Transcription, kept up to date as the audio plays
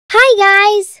Hi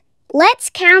guys! Let's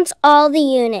count all the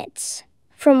units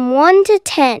from 1 to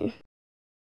 10.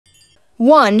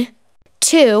 1,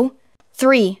 2,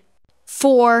 3,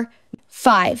 4,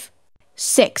 5,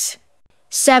 6,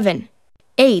 7,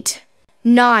 8,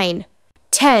 9,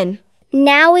 10.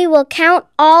 Now we will count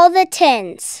all the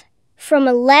tens from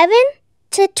 11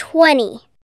 to 20.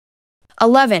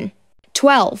 11,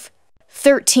 12,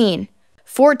 13,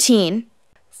 14,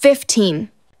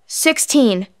 15,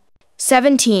 16,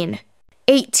 17,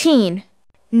 18,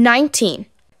 19,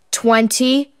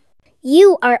 20.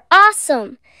 You are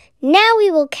awesome! Now we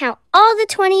will count all the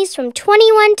 20s from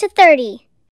 21 to 30.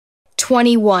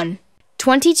 21,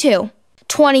 22,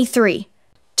 23,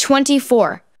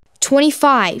 24,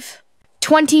 25,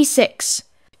 26,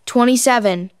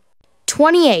 27,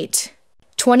 28,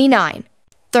 29,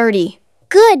 30.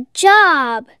 Good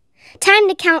job! Time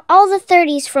to count all the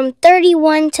 30s from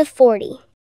 31 to 40.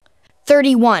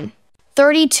 31,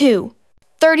 32,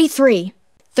 33,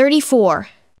 34,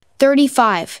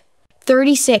 35,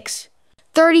 36,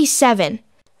 37,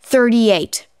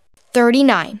 38,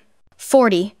 39,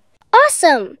 40.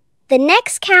 Awesome! The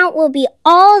next count will be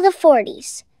all the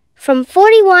 40s, from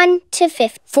 41 to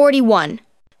 50. 41,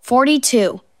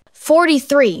 42,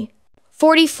 43,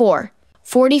 44,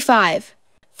 45,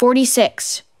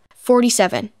 46,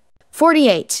 47,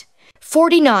 48,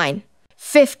 49,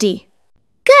 50.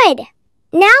 Good!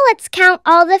 Now let's count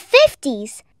all the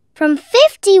 50s, from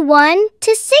 51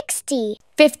 to 60.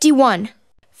 51,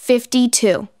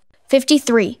 52,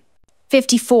 53,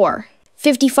 54,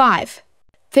 55,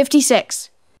 56,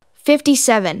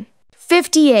 57,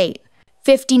 58,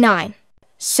 59,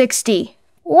 60.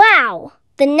 Wow!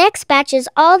 The next batch is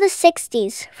all the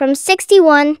 60s, from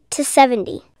 61 to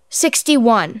 70.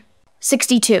 61,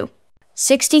 62,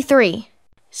 63,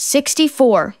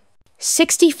 64,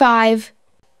 65,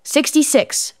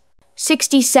 66,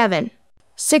 67,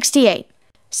 68,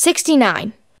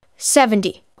 69,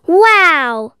 70.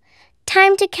 Wow!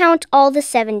 Time to count all the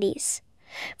 70s,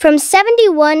 from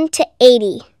 71 to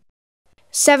 80.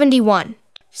 71,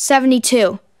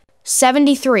 72,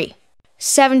 73,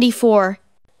 74,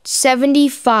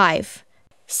 75,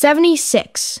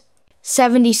 76,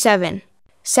 77,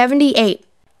 78,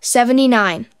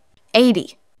 79,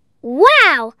 80.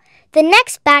 Wow! The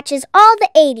next batch is all the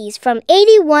 80s, from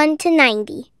 81 to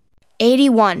 90.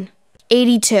 81,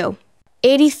 82,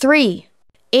 83,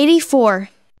 84,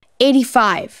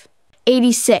 85,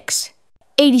 86,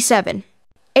 87,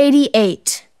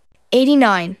 88,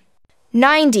 89,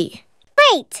 90.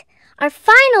 Great! Our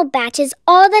final batch is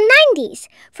all the 90s,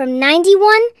 from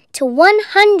 91 to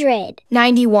 100.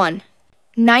 91,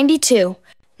 92,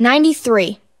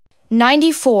 93,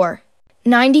 94,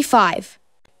 95,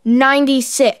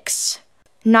 96,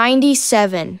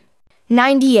 97,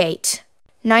 98,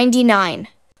 99,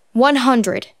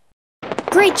 100.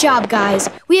 Great job, guys!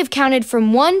 We have counted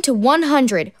from 1 to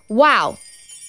 100. Wow!